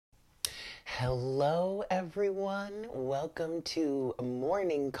Hello, everyone. Welcome to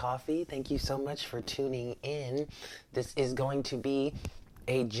Morning Coffee. Thank you so much for tuning in. This is going to be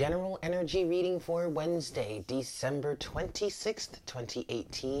a general energy reading for Wednesday, December 26th,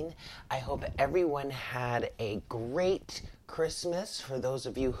 2018. I hope everyone had a great Christmas for those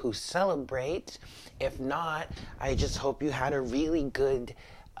of you who celebrate. If not, I just hope you had a really good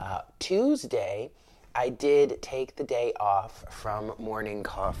Tuesday. I did take the day off from morning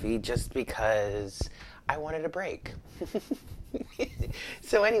coffee just because I wanted a break.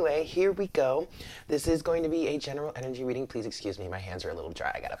 So anyway, here we go. This is going to be a general energy reading. Please excuse me, my hands are a little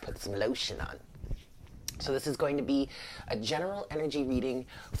dry. I gotta put some lotion on. So this is going to be a general energy reading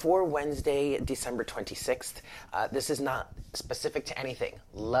for Wednesday, December 26th. This is not specific to anything.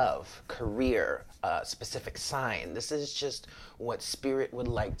 Love, career, specific sign. This is just what Spirit would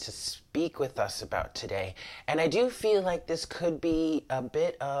like to speak with us about today. And I do feel like this could be a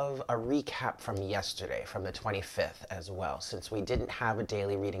bit of a recap from yesterday, from the 25th as well. Since we didn't have a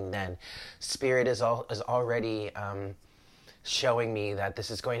daily reading then, Spirit is already showing me that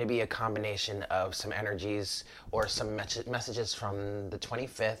this is going to be a combination of some energies or some messages from the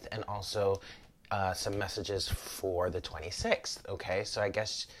 25th and also some messages for the 26th. Okay, so I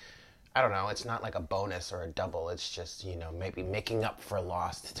guess, I don't know, it's not like a bonus or a double. It's just, you know, maybe making up for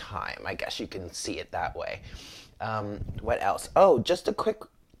lost time. I guess you can see it that way. What else? Oh, just a quick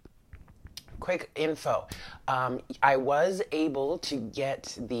info. I was able to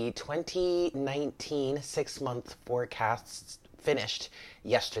get the 2019 6-month forecasts finished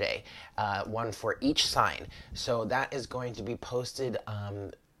yesterday, one for each sign. So that is going to be posted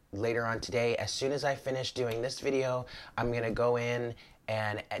later on today. As soon as I finish doing this video, I'm going to go in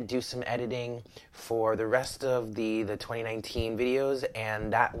and do some editing for the rest of the 2019 videos,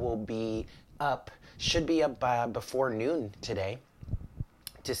 and that will be up, should be up before noon today,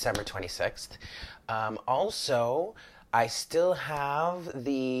 December 26th. Also, I still have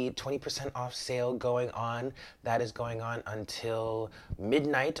the 20% off sale going on. That is going on until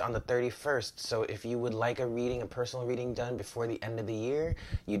midnight on the 31st. So if you would like a personal reading done before the end of the year,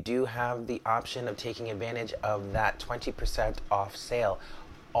 you do have the option of taking advantage of that 20% off sale.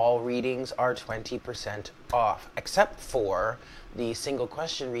 All readings are 20% off, except for the single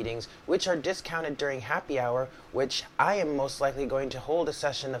question readings, which are discounted during happy hour, which I am most likely going to hold a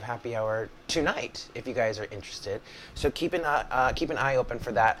session of happy hour tonight, if you guys are interested. So keep an eye open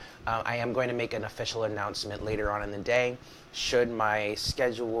for that. I am going to make an official announcement later on in the day, should my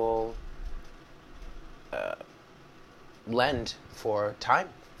schedule lend for time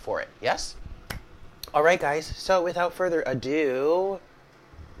for it. Yes? All right, guys. So without further ado,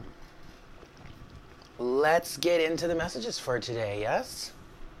 let's get into the messages for today, yes?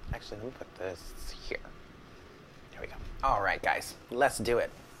 Actually, let me put this here. There we go. All right, guys, let's do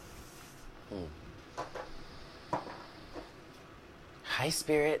it. Hi,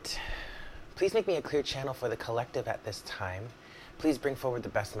 Spirit. Please make me a clear channel for the collective at this time. Please bring forward the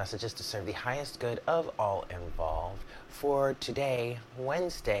best messages to serve the highest good of all involved for today,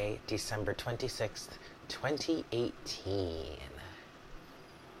 Wednesday, December 26th, 2018.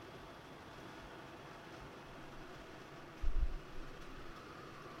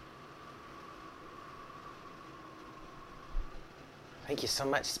 Thank you so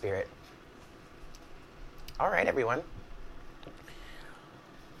much, Spirit. All right, everyone.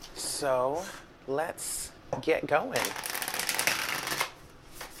 So let's get going.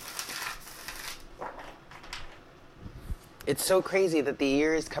 It's so crazy that the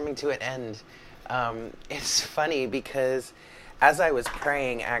year is coming to an end. It's funny because as I was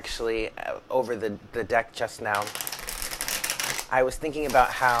praying, actually, over the deck just now, I was thinking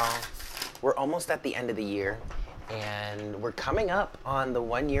about how we're almost at the end of the year. And we're coming up on the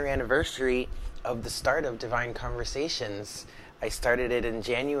 1-year anniversary of the start of Divine Conversations. I started it in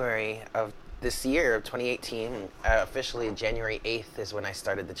January of this year, of 2018. Officially, January 8th is when I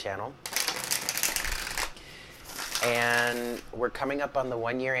started the channel. And we're coming up on the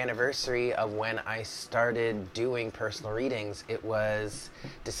 1-year anniversary of when I started doing personal readings. It was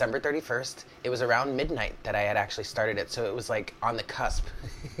December 31st. It was around midnight that I had actually started it. So it was like on the cusp.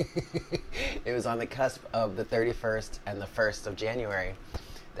 It was on the cusp of the 31st and the 1st of January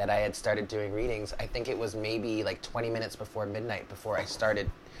that I had started doing readings. I think it was maybe like 20 minutes before midnight before I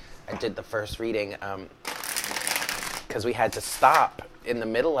started. I did the first reading because we had to stop in the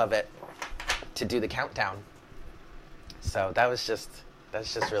middle of it to do the countdown. So that's just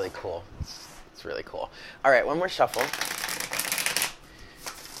really cool. It's really cool. All right, one more shuffle.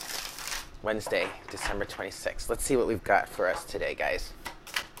 Wednesday, December 26th. Let's see what we've got for us today, guys.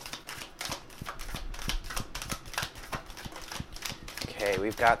 Okay. Okay,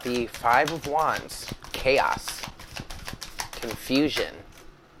 we've got the Five of Wands, chaos, confusion.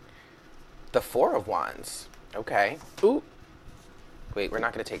 The Four of Wands, okay. Ooh, wait, we're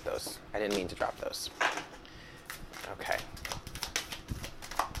not going to take those. I didn't mean to drop those. Okay.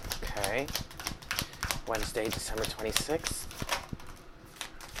 Okay. Wednesday, December 26th.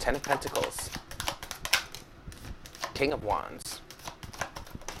 Ten of Pentacles. King of Wands.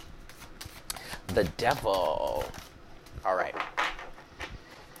 The Devil. All right.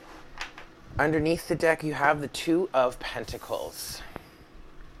 Underneath the deck, you have the Two of Pentacles.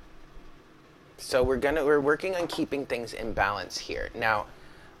 So we're working on keeping things in balance here. Now,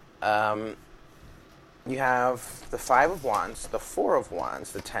 you have the Five of Wands, the Four of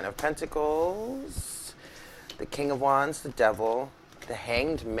Wands, the Ten of Pentacles, the King of Wands, the Devil, the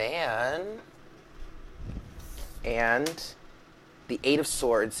Hanged Man, and the Eight of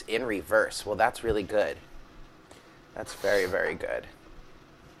Swords in reverse. Well, that's really good. That's very, very good.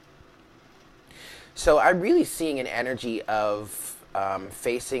 So I'm really seeing an energy of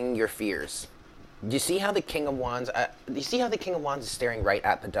facing your fears. Do you see how the King of Wands? Do you see how the King of Wands is staring right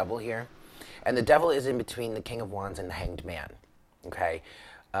at the Devil here, and the Devil is in between the King of Wands and the Hanged Man. Okay,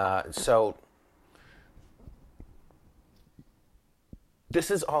 so this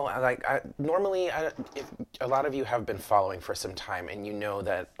is all like normally. If a lot of you have been following for some time, and you know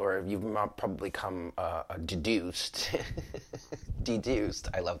that, or you've probably come deduced. Deduced,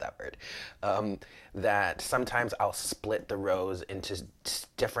 I love that word, that sometimes I'll split the rows into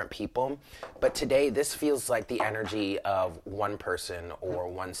different people, but today this feels like the energy of one person or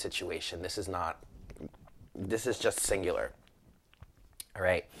one situation. This is just singular. All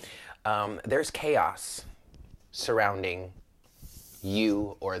right. There's chaos surrounding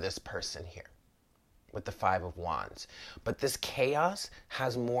you or this person here with the Five of Wands, but this chaos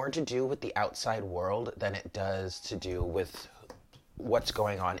has more to do with the outside world than it does to do with what's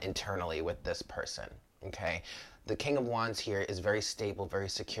going on internally with this person, okay? The King of Wands here is very stable, very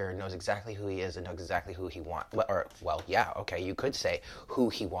secure, knows exactly who he is and knows exactly who he wants. Or, well, yeah, okay, you could say who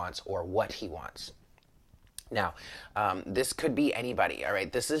he wants or what he wants. Now, this could be anybody, all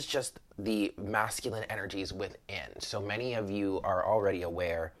right? This is just the masculine energies within. So many of you are already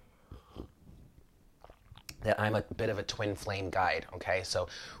aware that I'm a bit of a twin flame guide, okay? So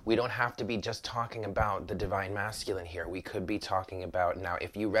we don't have to be just talking about the divine masculine here. We could be talking about, now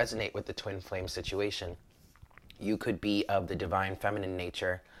if you resonate with the twin flame situation, you could be of the divine feminine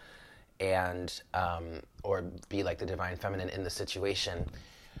nature and, or be like the divine feminine in the situation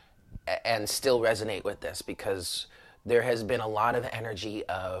and still resonate with this, because there has been a lot of energy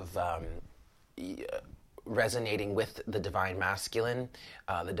of resonating with the divine masculine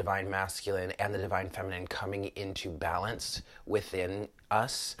and the divine feminine coming into balance within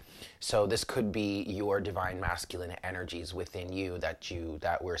us. So this could be your divine masculine energies within you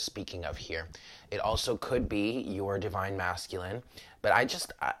that we're speaking of here. It also could be your divine masculine, but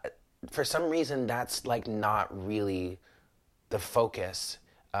for some reason that's like not really the focus.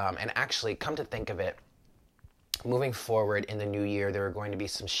 And actually, come to think of it, moving forward in the new year, there are going to be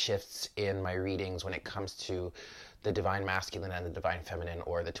some shifts in my readings when it comes to the divine masculine and the divine feminine,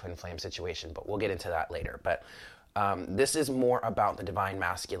 or the twin flame situation, but we'll get into that later. But this is more about the divine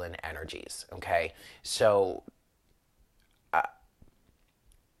masculine energies, okay? So,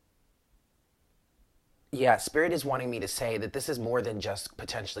 yeah, Spirit is wanting me to say that this is more than just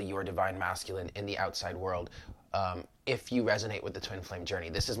potentially your divine masculine in the outside world. If you resonate with the twin flame journey,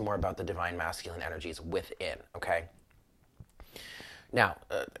 this is more about the divine masculine energies within, okay? Now,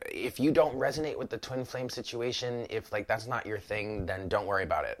 if you don't resonate with the twin flame situation, if like that's not your thing, then don't worry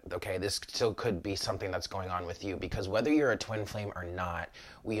about it, okay? This still could be something that's going on with you, because whether you're a twin flame or not,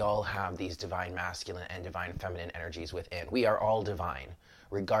 we all have these divine masculine and divine feminine energies within. We are all divine,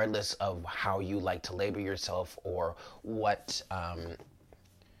 regardless of how you like to label yourself or what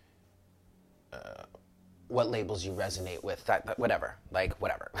labels you resonate with, that whatever.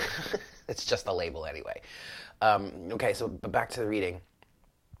 It's just a label anyway. Okay, so but back to the reading.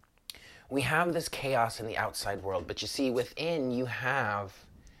 We have this chaos in the outside world, but you see within you have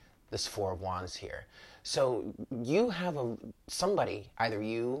this Four of Wands here. So you have somebody, either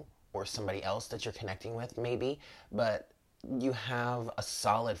you or somebody else that you're connecting with maybe, but you have a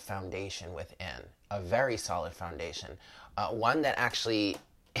solid foundation within, a very solid foundation, one that actually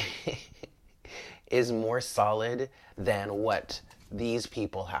is more solid than what these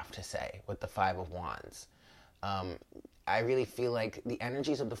people have to say with the Five of Wands. I really feel like the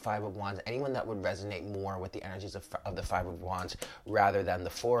energies of the Five of Wands, anyone that would resonate more with the energies of the Five of Wands rather than the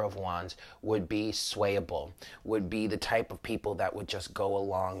Four of Wands would be swayable, would be the type of people that would just go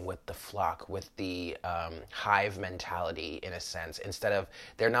along with the flock, with the hive mentality in a sense. Instead of,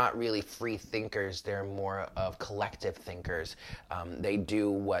 they're not really free thinkers, they're more of collective thinkers. They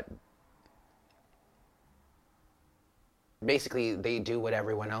do what basically they do what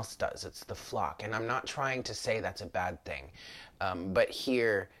everyone else does. It's the flock. And I'm not trying to say that's a bad thing. But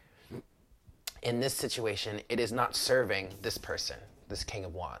here, in this situation, it is not serving this person, this King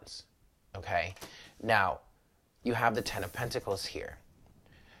of Wands. Okay? Now, you have the Ten of Pentacles here.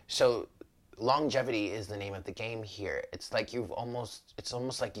 So longevity is the name of the game here. It's like it's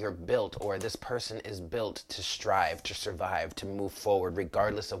almost like you're built, or this person is built to strive, to survive, to move forward,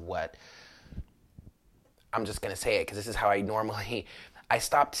 regardless of what. I'm just going to say it because this is how I normally, I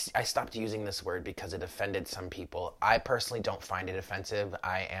stopped using this word because it offended some people. I personally don't find it offensive.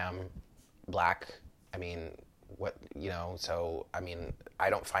 I am black. I mean, so, I mean, I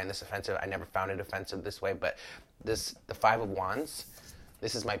don't find this offensive. I never found it offensive this way, but the Five of Wands,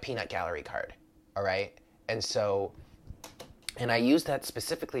 this is my peanut gallery card. All right. And so, and I use that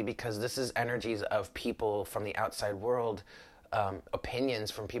specifically because this is energies of people from the outside world,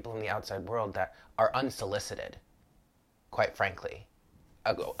 opinions from people in the outside world that are unsolicited, quite frankly,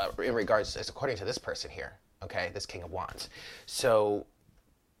 in regards, according to this person here, okay, this King of Wands. So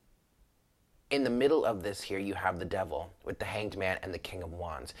in the middle of this here, you have the Devil with the Hanged Man and the King of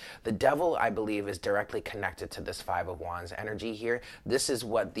Wands. The Devil, I believe, is directly connected to this Five of Wands energy here. This is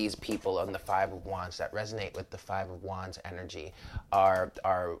what these people on the Five of Wands that resonate with the Five of Wands energy are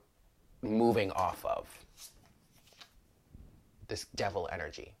moving off of. This devil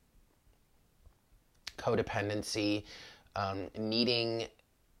energy, codependency, needing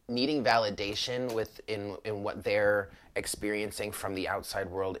validation in what they're experiencing from the outside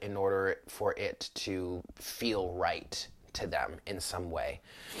world in order for it to feel right to them in some way.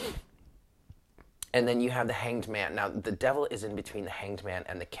 And then you have the Hanged Man. Now, the Devil is in between the Hanged Man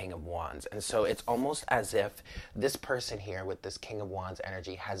and the King of Wands. And so it's almost as if this person here with this King of Wands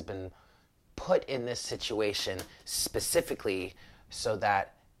energy has been put in this situation specifically so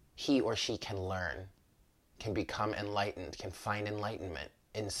that he or she can learn, can become enlightened, can find enlightenment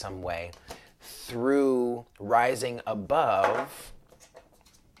in some way through rising above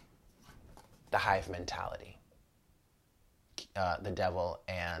the hive mentality, the Devil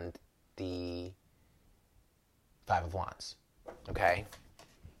and the Five of Wands. Okay?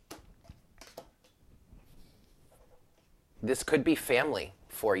 This could be family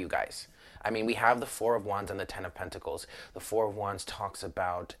for you guys. I mean, we have the Four of Wands and the Ten of Pentacles. The Four of Wands talks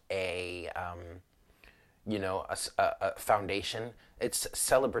about a foundation. It's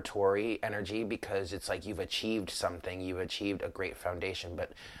celebratory energy because it's like you've achieved something. You've achieved a great foundation.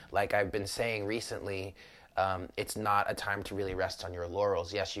 But like I've been saying recently, it's not a time to really rest on your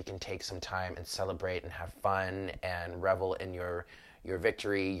laurels. Yes, you can take some time and celebrate and have fun and revel in your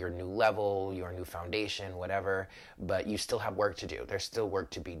victory, your new level, your new foundation, whatever, but you still have work to do. There's still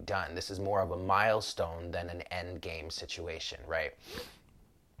work to be done. This is more of a milestone than an end game situation, right?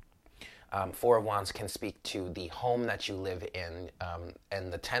 Four of Wands can speak to the home that you live in,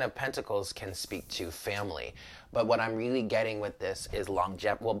 and the Ten of Pentacles can speak to family. But what I'm really getting with this is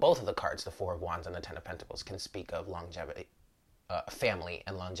longevity. Well, both of the cards, the Four of Wands and the Ten of Pentacles, can speak of longevity, family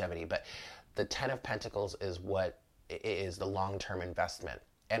and longevity. But the Ten of Pentacles is what is the long-term investment.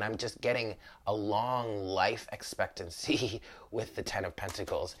 And I'm just getting a long life expectancy with the Ten of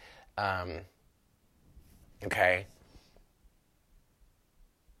Pentacles. Okay.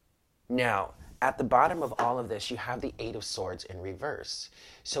 Now, at the bottom of all of this, you have the Eight of Swords in reverse.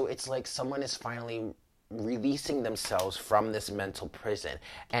 So it's like someone is finally releasing themselves from this mental prison.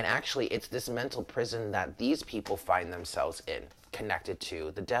 And actually, it's this mental prison that these people find themselves in, connected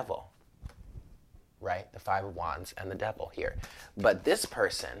to the Devil. Right? The Five of Wands and the Devil here. But this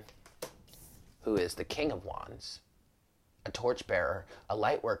person, who is the King of Wands, a torchbearer, a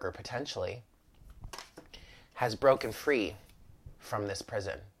light worker potentially, has broken free from this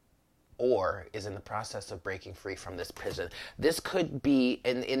prison, or is in the process of breaking free from this prison. This could be,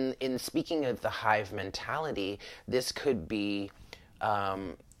 in speaking of the hive mentality, this could be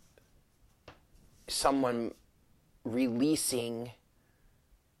someone releasing,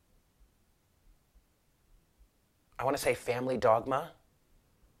 I want to say, family dogma,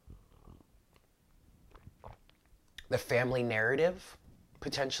 the family narrative,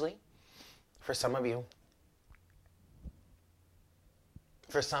 potentially, for some of you.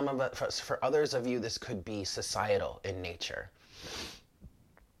 For others of you, this could be societal in nature.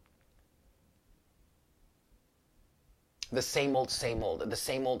 the same old, the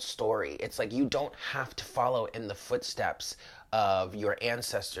same old story. It's like you don't have to follow in the footsteps of your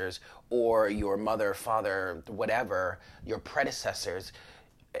ancestors or your mother, father, whatever, your predecessors,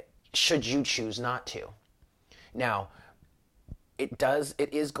 should you choose not to. Now, it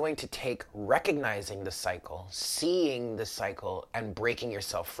is going to take recognizing the cycle, seeing the cycle, and breaking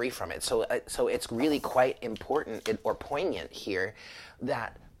yourself free from it. So it's really quite important or poignant here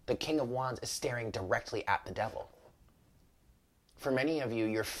that the King of Wands is staring directly at the devil. For many of you,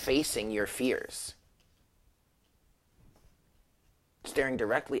 you're facing your fears. Staring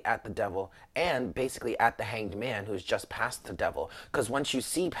directly at the devil and basically at the Hanged Man who's just past the devil. Because once you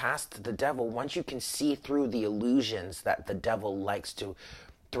see past the devil, once you can see through the illusions that the devil likes to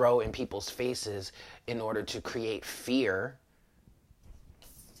throw in people's faces in order to create fear,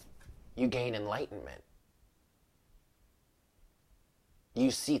 you gain enlightenment. You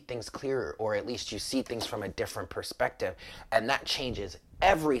see things clearer, or at least you see things from a different perspective, and that changes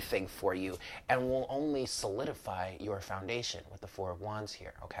everything for you and will only solidify your foundation with the Four of Wands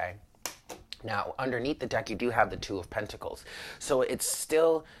here, okay? Now, underneath the deck, you do have the Two of Pentacles. So it's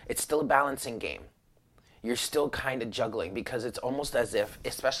still a balancing game. You're still kind of juggling, because it's almost as if,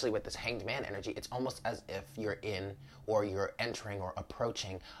 especially with this Hanged Man energy, it's almost as if you're in, or you're entering or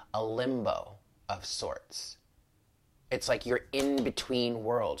approaching a limbo of sorts. It's like you're in between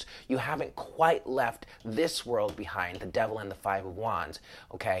worlds. You haven't quite left this world behind, the devil and the Five of Wands,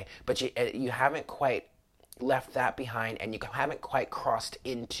 okay? But you haven't quite left that behind, and you haven't quite crossed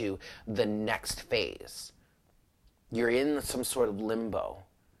into the next phase. You're in some sort of limbo.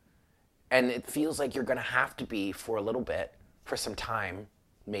 And it feels like you're going to have to be for a little bit, for some time,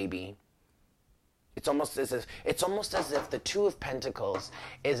 maybe. It's almost as if the Two of Pentacles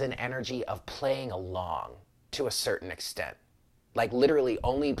is an energy of playing along to a certain extent. Like literally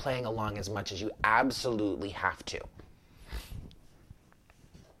only playing along as much as you absolutely have to.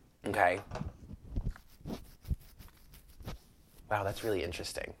 Okay? Wow, that's really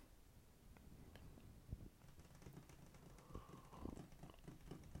interesting.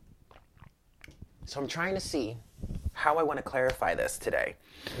 So I'm trying to see how I want to clarify this today.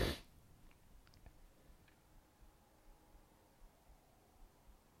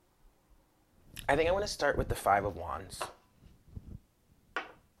 I think I want to start with the Five of Wands.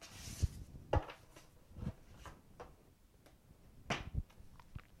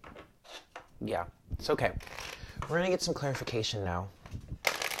 Yeah, it's okay. We're going to get some clarification now.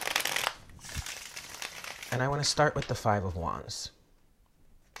 And I want to start with the Five of Wands.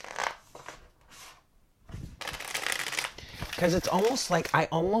 Because it's almost like I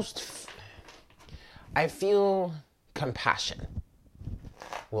feel compassion,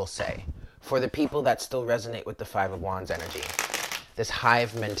 we'll say, for the people that still resonate with the Five of Wands energy, this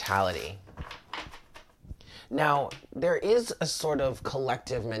hive mentality. Now, there is a sort of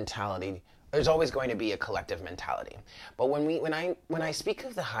collective mentality. There's always going to be a collective mentality. But when I speak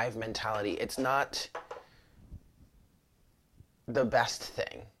of the hive mentality, it's not the best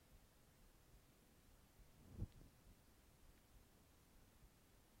thing.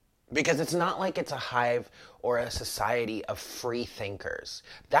 Because it's not like it's a hive or a society of free thinkers.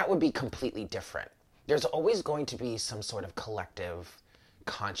 That would be completely different. There's always going to be some sort of collective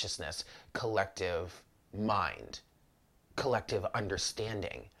consciousness, collective mind, collective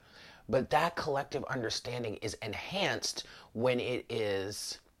understanding. But that collective understanding is enhanced when it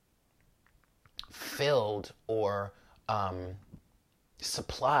is filled or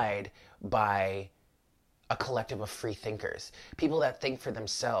supplied by a collective of free thinkers, people that think for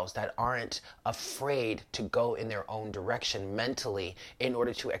themselves, that aren't afraid to go in their own direction mentally in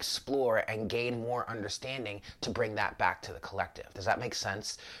order to explore and gain more understanding to bring that back to the collective. Does that make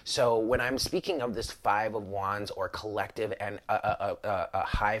sense? So when I'm speaking of this Five of Wands or collective and a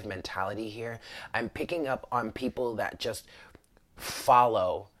hive mentality here, I'm picking up on people that just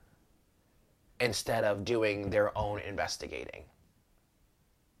follow instead of doing their own investigating.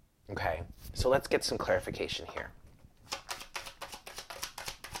 Okay, so let's get some clarification here.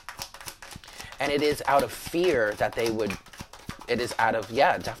 And it is out of fear that they would, it is out of,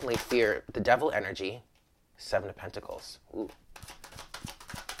 yeah, definitely fear. The devil energy, Seven of Pentacles. Ooh.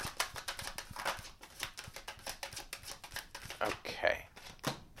 Okay.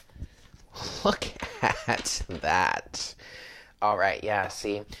 Look at that. All right, yeah,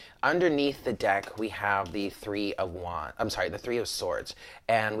 see, underneath the deck, we have the Three of Swords,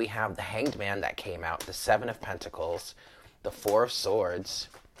 and we have the Hanged Man that came out, the Seven of Pentacles, the Four of Swords,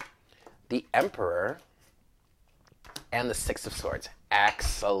 the Emperor, and the Six of Swords.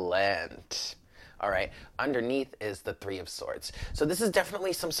 Excellent. All right. Underneath is the Three of Swords. So this is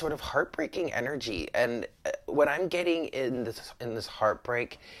definitely some sort of heartbreaking energy. And what I'm getting in this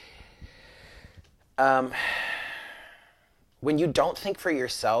heartbreak, when you don't think for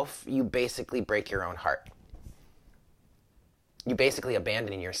yourself, you basically break your own heart. You basically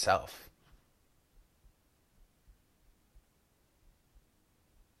abandon yourself.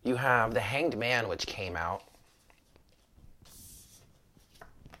 You have the Hanged Man, which came out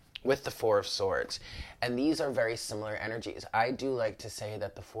with the Four of Swords. And these are very similar energies. I do like to say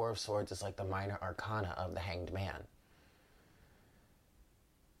that the Four of Swords is like the minor arcana of the Hanged Man.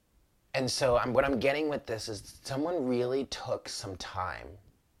 And so what I'm getting with this is someone really took some time.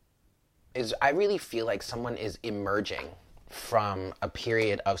 I really feel like someone is emerging from a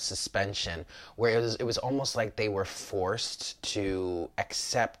period of suspension where it was almost like they were forced to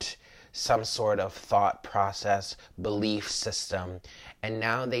accept some sort of thought process, belief system, and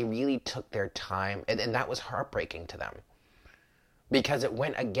now they really took their time, and that was heartbreaking to them because it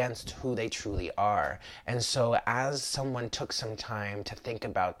went against who they truly are. And so as someone took some time to think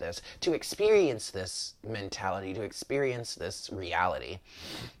about this, to experience this mentality, to experience this reality,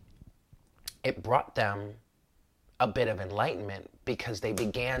 it brought them a bit of enlightenment because they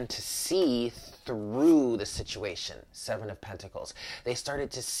began to see through the situation. Seven of Pentacles. They started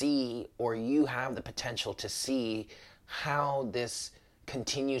to see, or you have the potential to see, how this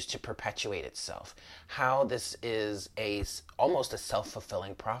continues to perpetuate itself, how this is almost a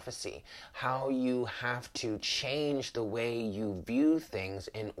self-fulfilling prophecy, how you have to change the way you view things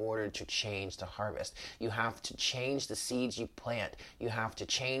in order to change the harvest. You have to change the seeds you plant. You have to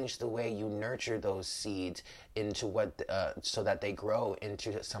change the way you nurture those seeds into so that they grow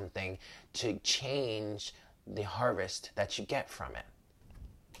into something, to change the harvest that you get from it.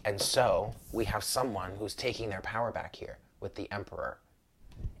 And so we have someone who's taking their power back here with the Emperor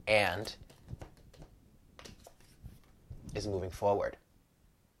and is moving forward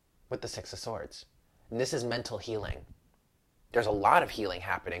with the Six of Swords. And this is mental healing. There's a lot of healing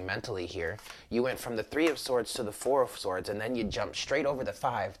happening mentally here. You went from the Three of Swords to the Four of Swords, and then you jumped straight over the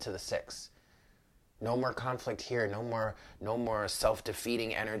Five to the Six. No more conflict here. No more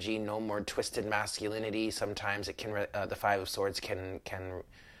self-defeating energy. No more twisted masculinity. Sometimes it can the Five of Swords can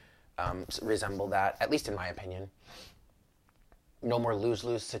resemble that, at least in my opinion. No more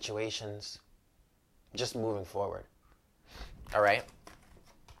lose-lose situations. Just moving forward. All right?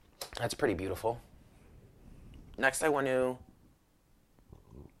 That's pretty beautiful. Next, I want to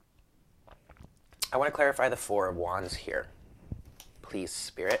clarify the Four of Wands here. Please,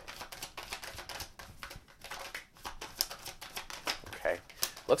 Spirit. Okay.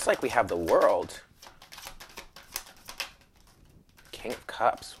 Looks like we have the World. King of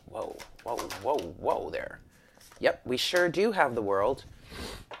Cups. Whoa, whoa, whoa, whoa there. Yep, we sure do have the World.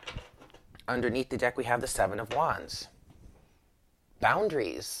 Underneath the deck, we have the Seven of Wands.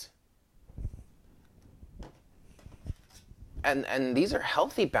 Boundaries. And these are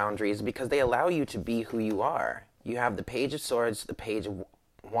healthy boundaries because they allow you to be who you are. You have the Page of Swords, the Page of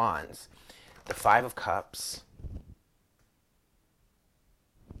Wands, the Five of Cups.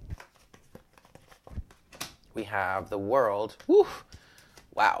 We have the World. Woo!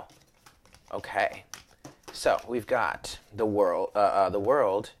 Wow. Okay. So we've got the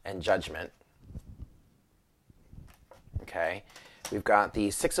world and Judgment. Okay. We've got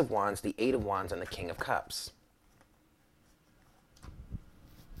the Six of Wands, the Eight of Wands, and the King of Cups.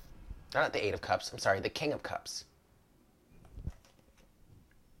 Not the Eight of Cups. I'm sorry, the King of Cups.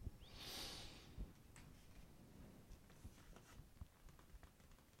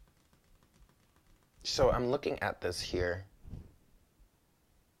 So I'm looking at this here.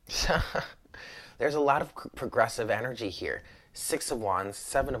 There's a lot of progressive energy here. Six of Wands,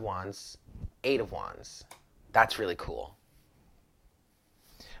 Seven of Wands, Eight of Wands. That's really cool.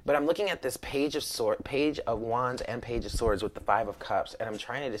 But I'm looking at this Page of Wands and Page of Swords with the Five of Cups, and I'm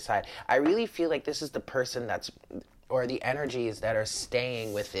trying to decide. I really feel like this is the person or the energies that are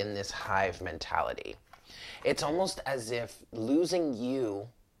staying within this hive mentality. It's almost as if losing you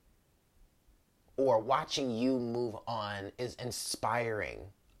or watching you move on is inspiring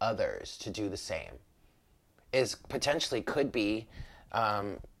others to do the same. Could be,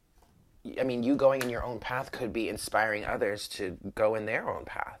 you going in your own path could be inspiring others to go in their own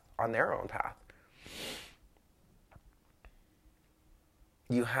path, on their own path.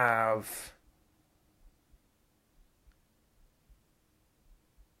 You have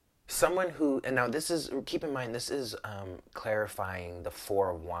someone who, and now this is, keep in mind, this is clarifying the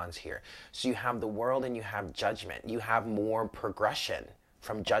Four of Wands here. So you have the World and you have Judgment. You have more progression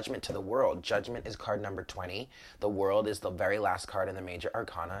From Judgment to the World. Judgment is card number 20. The World is the very last card in the major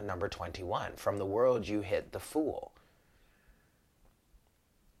arcana, number 21. From the World, you hit the Fool.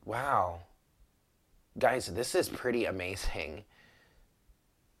 Wow. Guys, this is pretty amazing.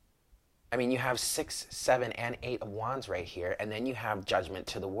 I mean, you have 6, 7, and 8 of Wands right here, and then you have Judgment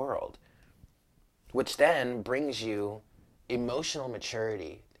to the World, which then brings you emotional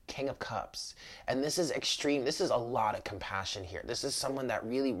maturity, King of Cups. And this is extreme. This is a lot of compassion here. This is someone that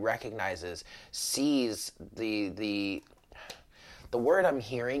really recognizes, sees the word I'm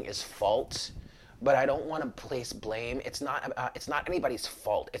hearing is fault, but I don't want to place blame. It's not anybody's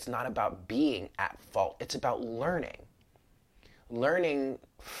fault. It's not about being at fault. It's about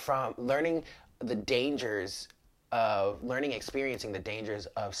experiencing the dangers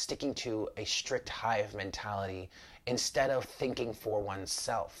of sticking to a strict hive mentality instead of thinking for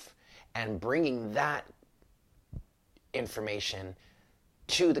oneself and bringing that information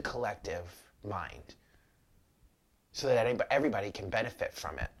to the collective mind so that everybody can benefit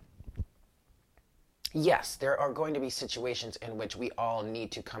from it. Yes, there are going to be situations in which we all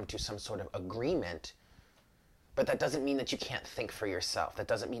need to come to some sort of agreement, but that doesn't mean that you can't think for yourself. That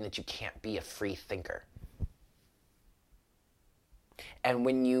doesn't mean that you can't be a free thinker. And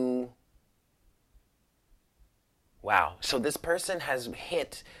when you... Wow. So this person has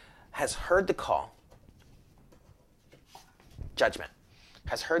heard the call. Judgment.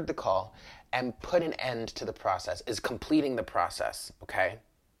 Has heard the call and put an end to the process, is completing the process, okay?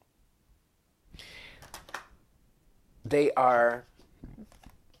 They are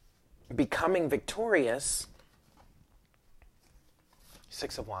becoming victorious,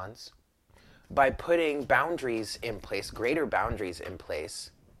 6 of Wands, by putting boundaries in place, greater boundaries in place,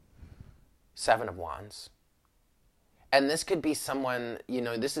 7 of Wands. And this could be someone,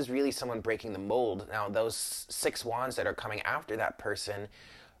 this is really someone breaking the mold. Now, those 6 Wands that are coming after that person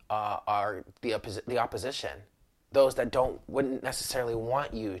are the opposition. Those that wouldn't necessarily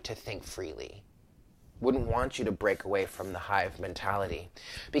want you to think freely. Wouldn't want you to break away from the hive mentality.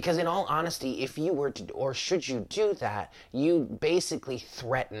 Because in all honesty, if you were to, or should you do that, you basically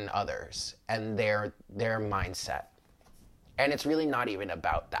threaten others and their mindset. And it's really not even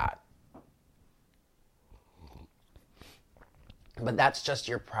about that. But that's just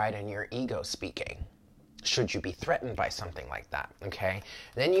your pride and your ego speaking. Should you be threatened by something like that, okay?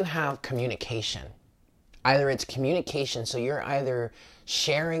 Then you have communication. Either it's communication, so you're either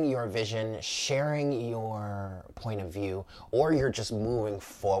sharing your vision, sharing your point of view, or you're just moving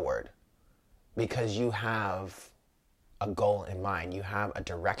forward because you have a goal in mind. You have a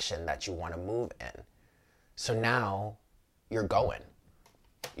direction that you want to move in. So now you're going.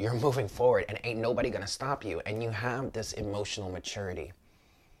 You're moving forward and ain't nobody going to stop you. And you have this emotional maturity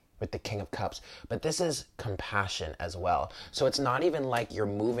with the King of Cups. But this is compassion as well. So it's not even like you're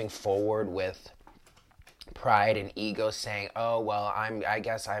moving forward with pride and ego saying, oh, well, I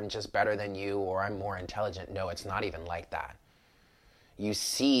guess I'm just better than you or I'm more intelligent. No, it's not even like that. You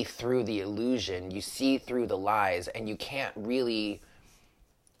see through the illusion, you see through the lies, and you can't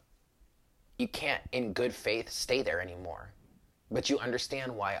in good faith stay there anymore. But you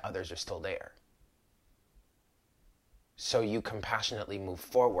understand why others are still there. So you compassionately move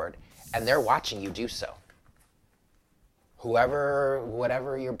forward, and they're watching you do so.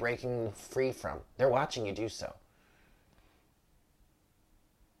 Whatever you're breaking free from, they're watching you do so.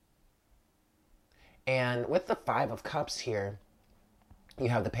 And with the 5 of Cups here, you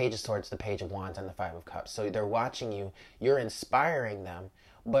have the Page of Swords, the Page of Wands, and the 5 of Cups. So they're watching you, you're inspiring them,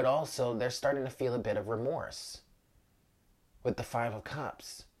 but also they're starting to feel a bit of remorse with the 5 of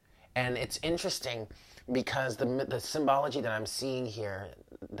Cups. And it's interesting because the symbology that I'm seeing here,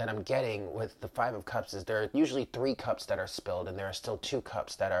 that I'm getting with the 5 of Cups, is there are usually 3 cups that are spilled and there are still 2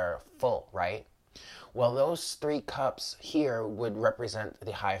 cups that are full, right? Well, those 3 cups here would represent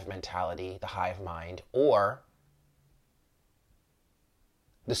the hive mentality, the hive mind, or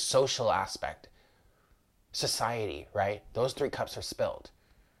the social aspect, society, right? Those 3 cups are spilled.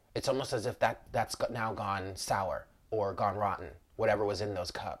 It's almost as if that's now gone sour or gone rotten, whatever was in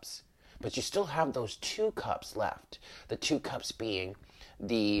those cups. But you still have those 2 cups left. The 2 cups being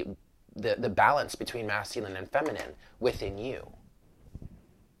the balance between masculine and feminine within you.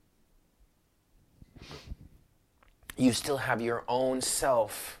 You still have your own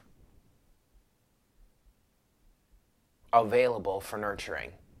self available for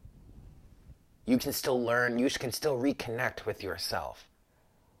nurturing. You can still learn, you can still reconnect with yourself.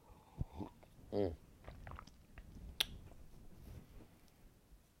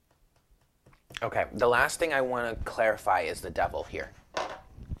 Okay, the last thing I want to clarify is the devil here.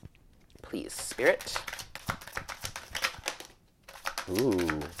 Please, Spirit.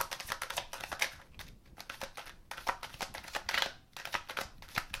 Ooh.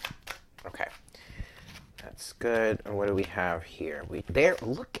 Okay. That's good. And what do we have here?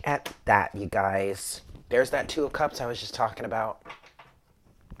 Look at that, you guys. There's that Two of Cups I was just talking about.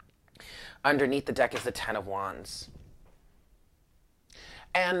 Underneath the deck is the Ten of Wands.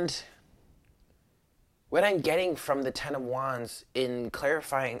 And what I'm getting from the Ten of Wands in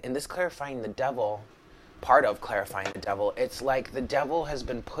clarifying the devil, part of clarifying the devil, it's like the devil has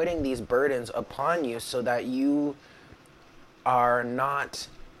been putting these burdens upon you so that you are not,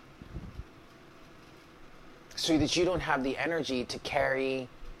 so that you don't have the energy to carry,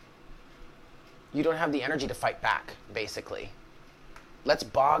 you don't have the energy to fight back, basically. Let's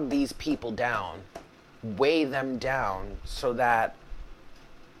bog these people down, weigh them down so that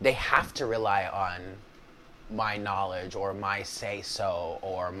they have to rely on my knowledge or my say-so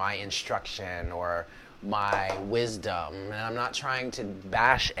or my instruction or my wisdom. And I'm not trying to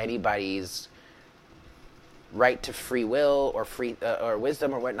bash anybody's right to free will or or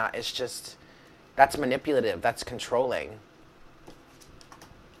wisdom or whatnot. It's just, that's manipulative. That's controlling.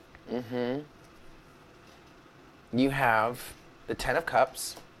 You have the Ten of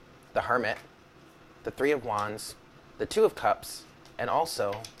Cups, the Hermit, the Three of Wands, the Two of Cups, and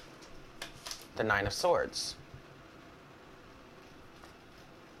also the Nine of Swords.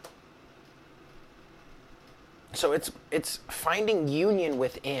 So it's finding union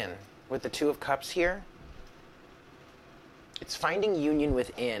within with the Two of Cups here. It's finding union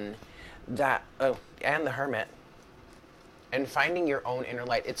within that, and the Hermit, and finding your own inner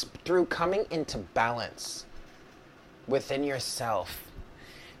light. It's through coming into balance within yourself,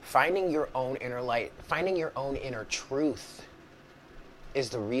 finding your own inner light, finding your own inner truth is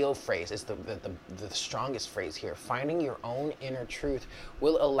the real phrase, is the strongest phrase here. Finding your own inner truth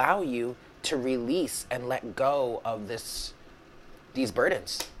will allow you to release and let go of these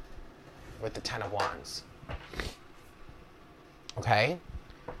burdens with the Ten of Wands. Okay?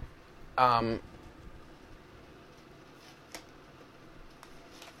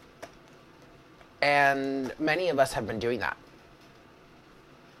 And many of us have been doing that.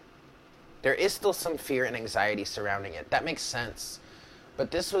 There is still some fear and anxiety surrounding it. That makes sense.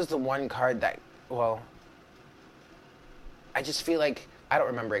 But this was the one card that, well, I just feel like, I don't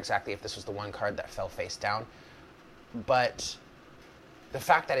remember exactly if this was the one card that fell face down, but the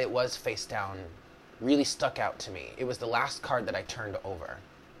fact that it was face down really stuck out to me. It was the last card that I turned over.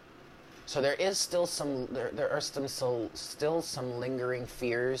 So there is still some, there are still some lingering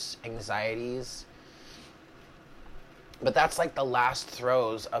fears, anxieties. But that's like the last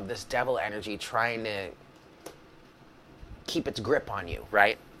throes of this devil energy trying to keep its grip on you,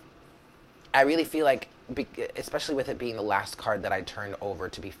 right? I really feel like, especially with it being the last card that I turned over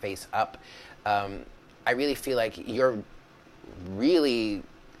to be face up, I really feel like you're really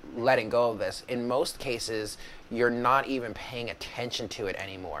letting go of this. In most cases, you're not even paying attention to it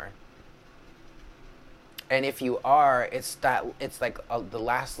anymore. And if you are, it's like the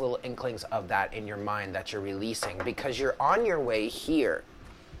last little inklings of that in your mind that you're releasing, because you're on your way here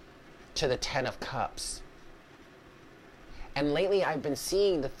to the Ten of Cups. And lately I've been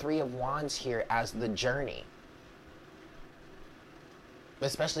seeing the Three of Wands here as the journey.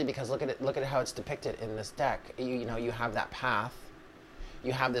 Especially because look at how it's depicted in this deck. You know, you have that path.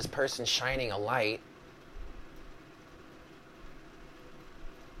 You have this person shining a light.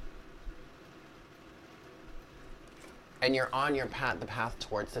 And you're on your path, the path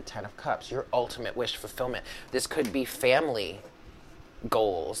towards the Ten of Cups, your ultimate wish fulfillment. This could be family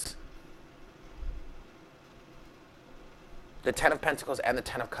goals. The Ten of Pentacles and the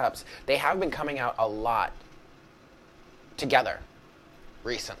Ten of Cups, they have been coming out a lot together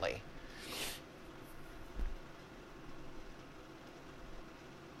recently.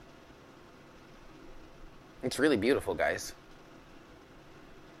 It's really beautiful, guys.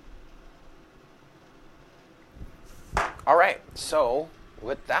 All right, so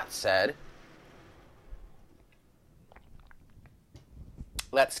with that said,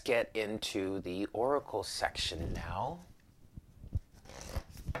 let's get into the oracle section now.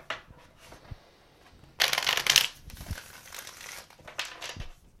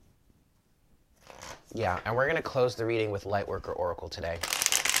 Yeah, and we're going to close the reading with Lightworker Oracle today.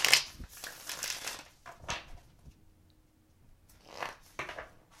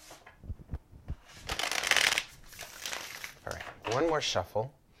 All right, one more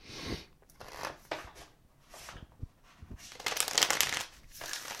shuffle.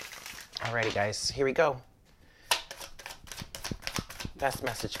 Alrighty, guys, here we go. Best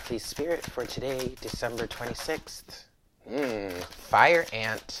message, please, Spirit, for today, December 26th. Fire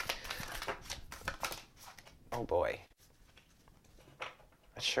Ant. Oh boy.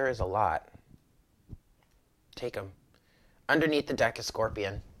 Sure is a lot. Take them. Underneath the deck is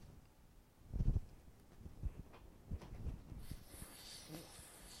Scorpion.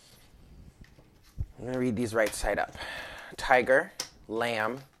 I'm going to read these right side up. Tiger,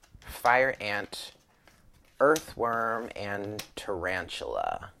 Lamb, Fire Ant, Earthworm, and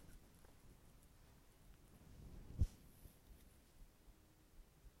Tarantula.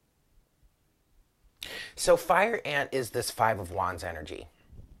 So Fire Ant is this Five of Wands energy.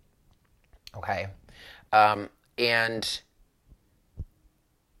 Okay? And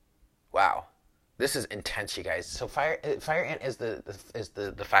wow. This is intense, you guys. So Fire Ant is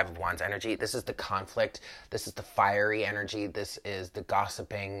the Five of Wands energy. This is the conflict. This is the fiery energy. This is the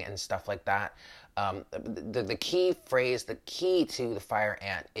gossiping and stuff like that. The key phrase, the key to the Fire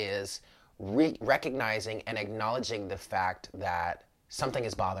Ant is recognizing and acknowledging the fact that something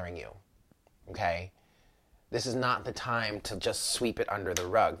is bothering you. Okay? This is not the time to just sweep it under the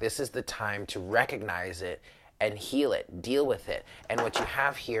rug. This is the time to recognize it and heal it, deal with it. And what you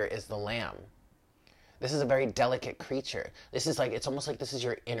have here is the Lamb. This is a very delicate creature. This is like, it's almost like this is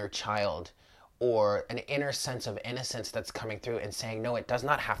your inner child or an inner sense of innocence that's coming through and saying, no, it does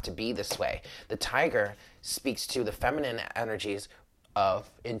not have to be this way. The tiger speaks to the feminine energies of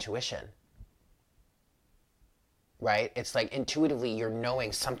intuition, right? It's like intuitively you're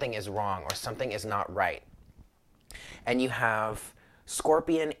knowing something is wrong or something is not right. And you have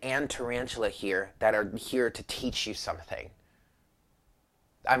Scorpion and Tarantula here that are here to teach you something.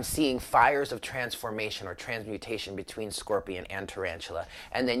 I'm seeing fires of transformation or transmutation between Scorpion and Tarantula.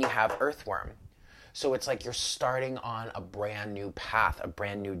 And then you have Earthworm. So it's like you're starting on a brand new path, a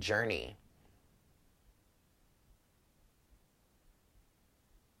brand new journey.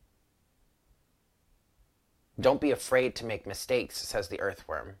 Don't be afraid to make mistakes, says the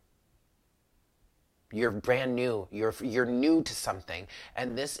Earthworm. You're brand new. You're new to something.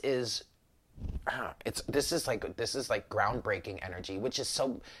 And this is this is like groundbreaking energy, which is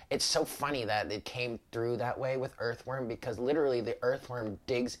it's so funny that it came through that way with Earthworm, because literally the Earthworm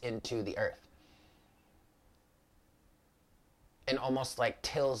digs into the earth and almost like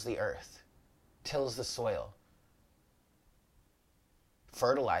tills the earth, tills the soil,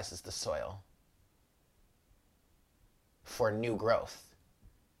 fertilizes the soil for new growth,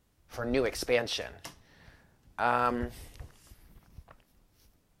 for new expansion. I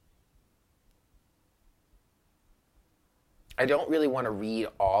don't really want to read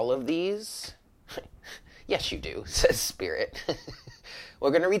all of these. Yes, you do, says Spirit.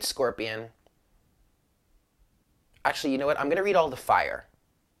 We're going to read Scorpion. Actually, you know what? I'm going to read all the fire.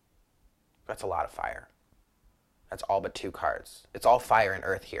 That's a lot of fire. That's all but 2 cards. It's all fire and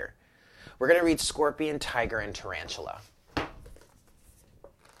earth here. We're going to read Scorpion, Tiger, and Tarantula.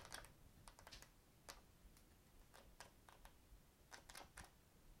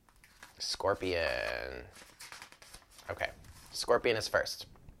 Scorpion. Okay. Scorpion is first.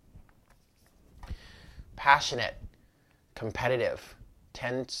 Passionate, competitive,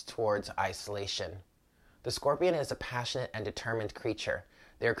 tends towards isolation. The Scorpion is a passionate and determined creature.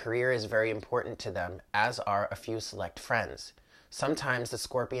 Their career is very important to them, as are a few select friends. Sometimes the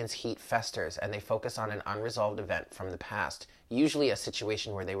Scorpion's heat festers and they focus on an unresolved event from the past, usually a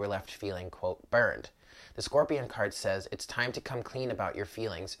situation where they were left feeling, quote, burned. The Scorpion card says it's time to come clean about your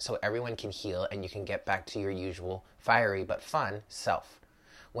feelings so everyone can heal and you can get back to your usual fiery but fun self.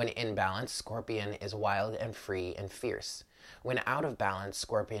 When in balance, Scorpion is wild and free and fierce. When out of balance,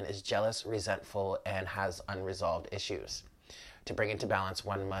 Scorpion is jealous, resentful, and has unresolved issues. To bring into balance,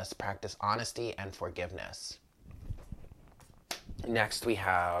 one must practice honesty and forgiveness. Next we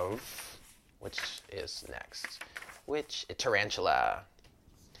have, Tarantula.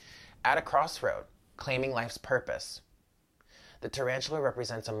 At a crossroad, claiming life's purpose. The tarantula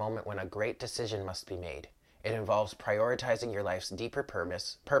represents a moment when a great decision must be made. It involves prioritizing your life's deeper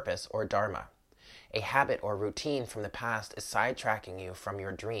purpose or dharma. A habit or routine from the past is sidetracking you from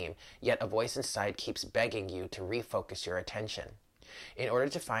your dream, yet a voice inside keeps begging you to refocus your attention. In order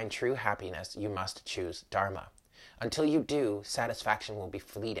to find true happiness, you must choose dharma. Until you do, satisfaction will be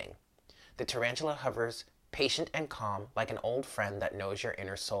fleeting. The tarantula hovers, patient and calm, like an old friend that knows your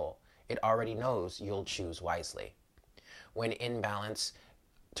inner soul. It already knows you'll choose wisely. When in balance,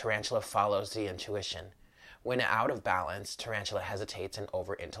 tarantula follows the intuition. When out of balance, tarantula hesitates and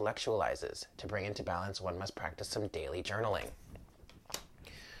over-intellectualizes. To bring into balance, one must practice some daily journaling.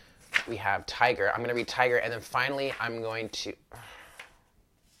 We have Tiger. I'm going to read Tiger, and then finally I'm going to...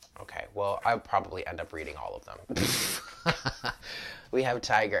 Okay, well, I'll probably end up reading all of them. We have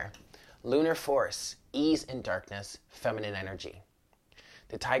Tiger. Lunar force, ease in darkness, feminine energy.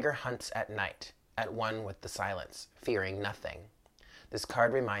 The tiger hunts at night, at one with the silence, fearing nothing. This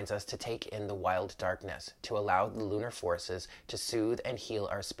card reminds us to take in the wild darkness, to allow the lunar forces to soothe and heal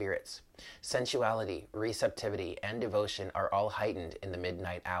our spirits. Sensuality, receptivity, and devotion are all heightened in the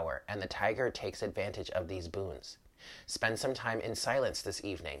midnight hour, and the tiger takes advantage of these boons. Spend some time in silence this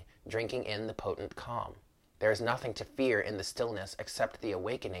evening, drinking in the potent calm. There is nothing to fear in the stillness except the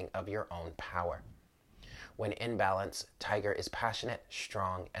awakening of your own power. When in balance, tiger is passionate,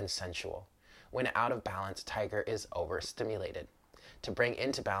 strong, and sensual. When out of balance, tiger is overstimulated. To bring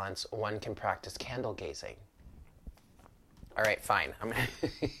into balance, one can practice candle gazing. All right, fine.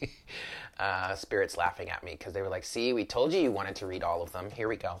 Spirit's laughing at me because they were like, see, we told you wanted to read all of them. Here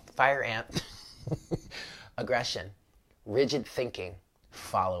we go. Fire ant. Aggression. Rigid thinking.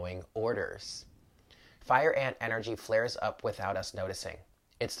 Following orders. Fire ant energy flares up without us noticing.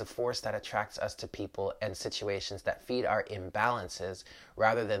 It's the force that attracts us to people and situations that feed our imbalances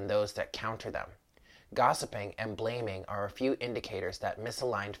rather than those that counter them. Gossiping and blaming are a few indicators that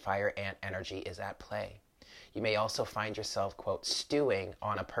misaligned fire ant energy is at play. You may also find yourself, quote, stewing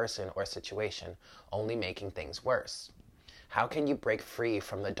on a person or situation, only making things worse. How can you break free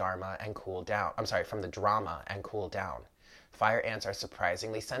from the drama and cool down? Fire ants are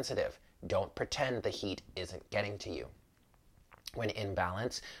surprisingly sensitive. Don't pretend the heat isn't getting to you. When in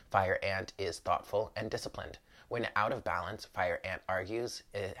balance, fire ant is thoughtful and disciplined. When out of balance, fire ant argues,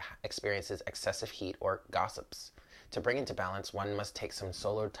 experiences excessive heat, or gossips. To bring into balance, one must take some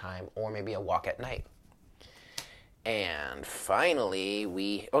solo time or maybe a walk at night. And finally,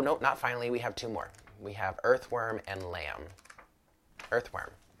 we have two more. We have earthworm and lamb. Earthworm.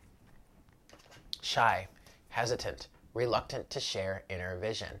 Shy, hesitant, reluctant to share inner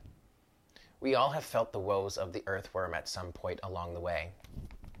vision. We all have felt the woes of the earthworm at some point along the way.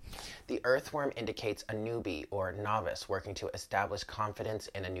 The earthworm indicates a newbie or novice working to establish confidence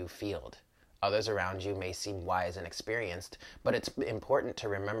in a new field. Others around you may seem wise and experienced, but it's important to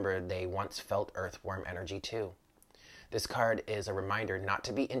remember they once felt earthworm energy too. This card is a reminder not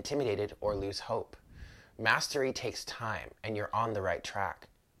to be intimidated or lose hope. Mastery takes time, and you're on the right track.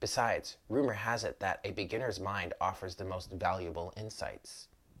 Besides, rumor has it that a beginner's mind offers the most valuable insights.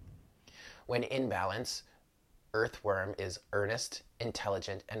 When in balance, earthworm is earnest,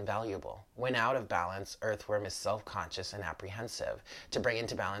 intelligent, and valuable. When out of balance, earthworm is self-conscious and apprehensive. To bring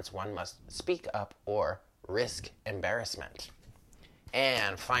into balance, one must speak up or risk embarrassment.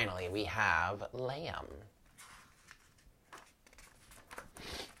 And finally, we have lamb.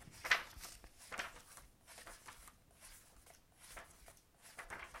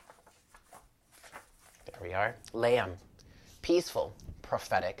 There we are. Lamb. Peaceful,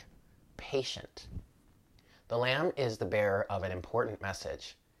 prophetic, patient. The lamb is the bearer of an important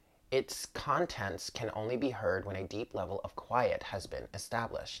message. Its contents can only be heard when a deep level of quiet has been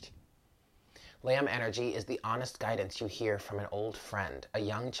established. Lamb energy is the honest guidance you hear from an old friend, a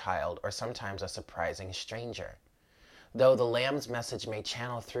young child, or sometimes a surprising stranger. Though the lamb's message may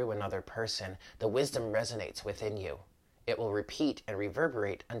channel through another person, the wisdom resonates within you. It will repeat and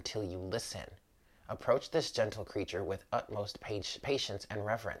reverberate until you listen. Approach this gentle creature with utmost patience and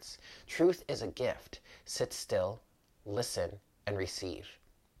reverence. Truth is a gift. Sit still, listen, and receive.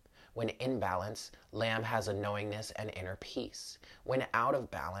 When in balance, lamb has a knowingness and inner peace. When out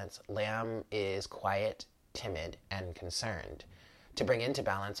of balance, lamb is quiet, timid, and concerned. To bring into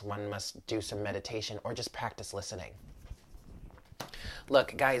balance, one must do some meditation or just practice listening.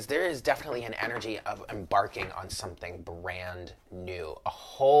 Look, guys, there is definitely an energy of embarking on something brand new. A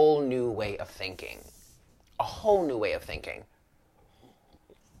whole new way of thinking. A whole new way of thinking.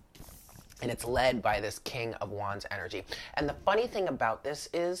 And it's led by this King of Wands energy. And the funny thing about this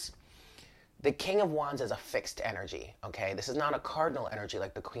is the King of Wands is a fixed energy, okay? This is not a cardinal energy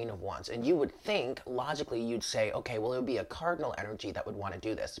like the Queen of Wands. And you would think, logically, you'd say, okay, well, it would be a cardinal energy that would want to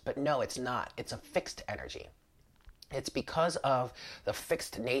do this. But no, it's not. It's a fixed energy. It's because of the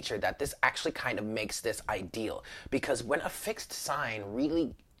fixed nature that this actually kind of makes this ideal. Because when a fixed sign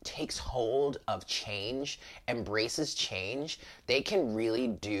really takes hold of change, embraces change, they can really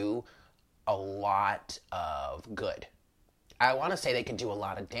do a lot of good. I want to say they can do a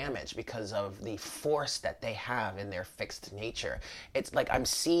lot of damage because of the force that they have in their fixed nature. It's like I'm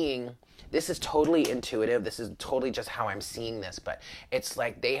seeing, this is totally intuitive, this is totally just how I'm seeing this, but it's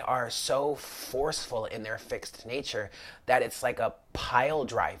like they are so forceful in their fixed nature that it's like a pile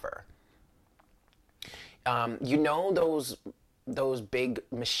driver. You know those big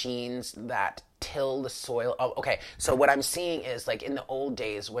machines that till the soil. Oh, okay. So what I'm seeing is like in the old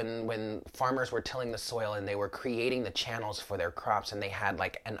days when farmers were tilling the soil and they were creating the channels for their crops, and they had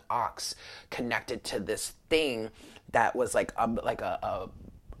like an ox connected to this thing that was like a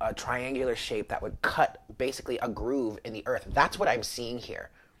a triangular shape that would cut basically a groove in the earth. That's what I'm seeing here.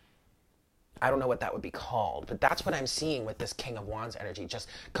 I don't know what that would be called, but that's what I'm seeing with this King of Wands energy, just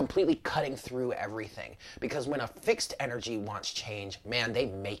completely cutting through everything. Because when a fixed energy wants change, man, they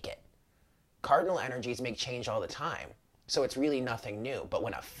make it. Cardinal energies make change all the time, so it's really nothing new. But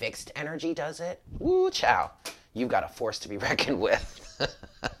when a fixed energy does it, woo chow, you've got a force to be reckoned with.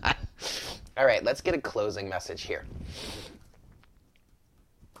 All right, let's get a closing message here.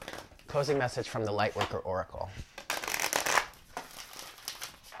 Closing message from the Lightworker Oracle.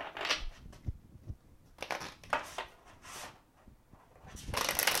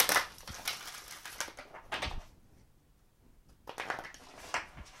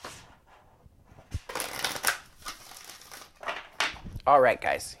 All right,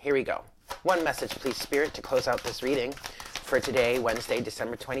 guys, here we go. One message, please, Spirit, to close out this reading. For today, Wednesday,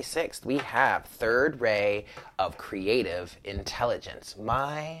 December 26th, we have third ray of creative intelligence.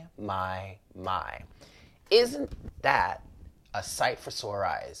 My. Isn't that a sight for sore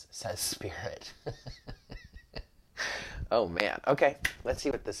eyes, says Spirit. Oh, man. Okay, let's see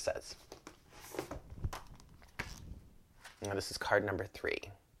what this says. Now, this is card number 3.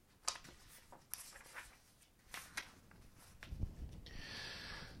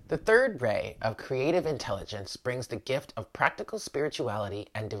 The third ray of creative intelligence brings the gift of practical spirituality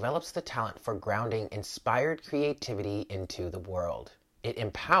and develops the talent for grounding inspired creativity into the world. It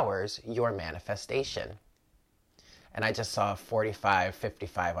empowers your manifestation. And I just saw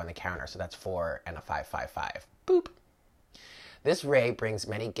 4555 on the counter, so that's 4 and a 555. Boop. This ray brings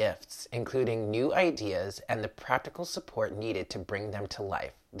many gifts, including new ideas and the practical support needed to bring them to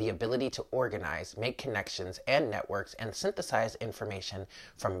life, the ability to organize, make connections and networks, and synthesize information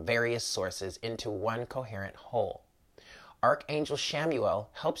from various sources into one coherent whole. Archangel Chamuel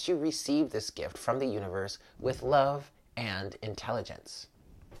helps you receive this gift from the universe with love and intelligence.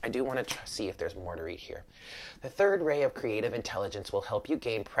 I do want to see if there's more to read here. The third ray of creative intelligence will help you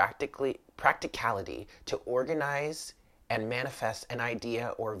gain practicality to organize and manifest an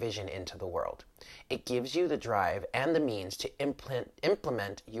idea or vision into the world. It gives you the drive and the means to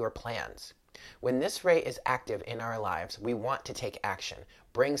implement your plans. When this ray is active in our lives, we want to take action,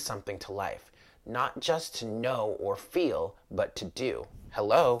 bring something to life, not just to know or feel, but to do.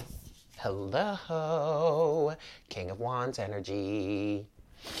 Hello? Hello? King of Wands energy.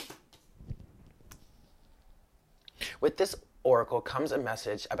 With this oracle comes a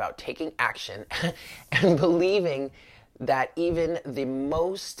message about taking action and believing that even the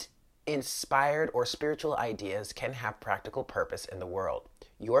most inspired or spiritual ideas can have practical purpose in the world.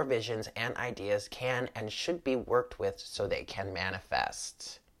 Your visions and ideas can and should be worked with so they can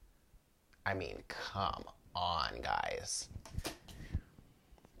manifest. I mean, come on, guys.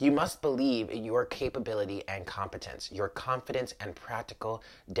 You must believe in your capability and competence, your confidence and practical,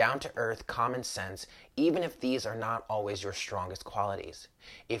 down-to-earth common sense, even if these are not always your strongest qualities.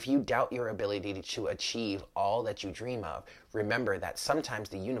 If you doubt your ability to achieve all that you dream of, remember that sometimes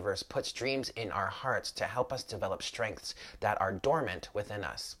the universe puts dreams in our hearts to help us develop strengths that are dormant within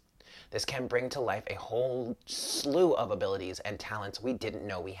us. This can bring to life a whole slew of abilities and talents we didn't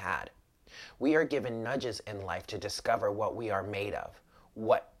know we had. We are given nudges in life to discover what we are made of,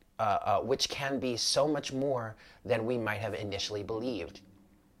 which can be so much more than we might have initially believed.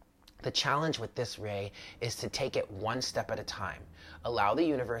 The challenge with this ray is to take it one step at a time. Allow the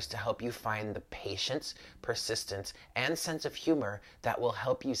universe to help you find the patience, persistence, and sense of humor that will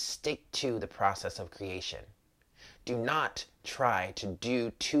help you stick to the process of creation. Do not try to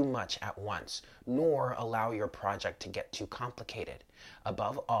do too much at once, nor allow your project to get too complicated.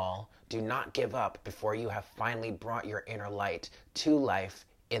 Above all, do not give up before you have finally brought your inner light to life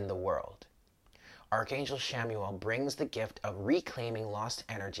in the world. Archangel Chamuel brings the gift of reclaiming lost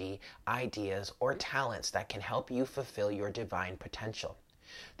energy, ideas, or talents that can help you fulfill your divine potential.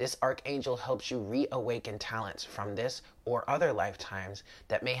 This archangel helps you reawaken talents from this or other lifetimes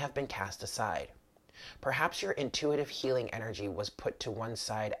that may have been cast aside. Perhaps your intuitive healing energy was put to one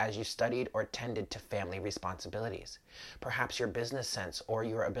side as you studied or tended to family responsibilities. Perhaps your business sense or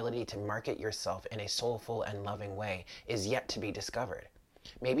your ability to market yourself in a soulful and loving way is yet to be discovered.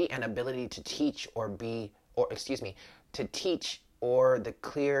 Maybe an ability to teach or the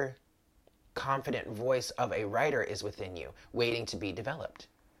clear, confident voice of a writer is within you, waiting to be developed.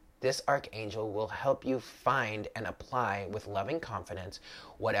 This archangel will help you find and apply with loving confidence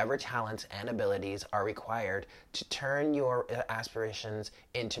whatever talents and abilities are required to turn your aspirations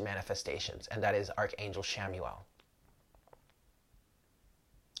into manifestations, and that is Archangel Chamuel.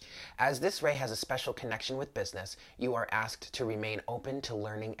 As this ray has a special connection with business, you are asked to remain open to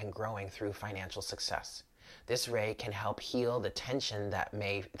learning and growing through financial success. This ray can help heal the tension that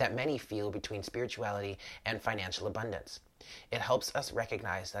many feel between spirituality and financial abundance. It helps us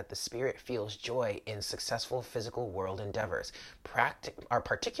recognize that the spirit feels joy in successful physical world endeavors,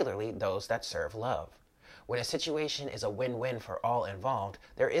 particularly those that serve love. When a situation is a win-win for all involved,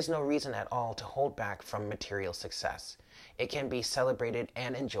 there is no reason at all to hold back from material success. It can be celebrated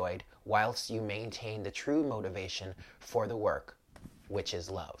and enjoyed whilst you maintain the true motivation for the work, which is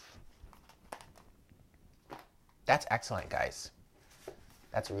love. That's excellent, guys.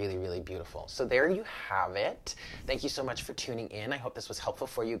 That's really, really beautiful. So there you have it. Thank you so much for tuning in. I hope this was helpful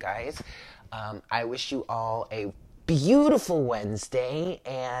for you guys. I wish you all a beautiful Wednesday.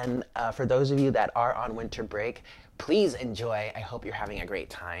 And for those of you that are on winter break, please enjoy. I hope you're having a great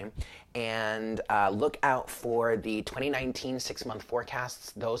time. And look out for the 2019 6-month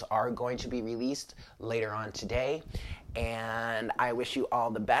forecasts. Those are going to be released later on today. And I wish you all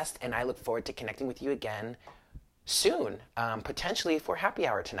the best. And I look forward to connecting with you again soon, potentially for happy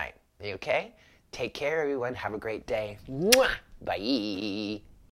hour tonight. Okay? Take care, everyone. Have a great day. Mwah! Bye.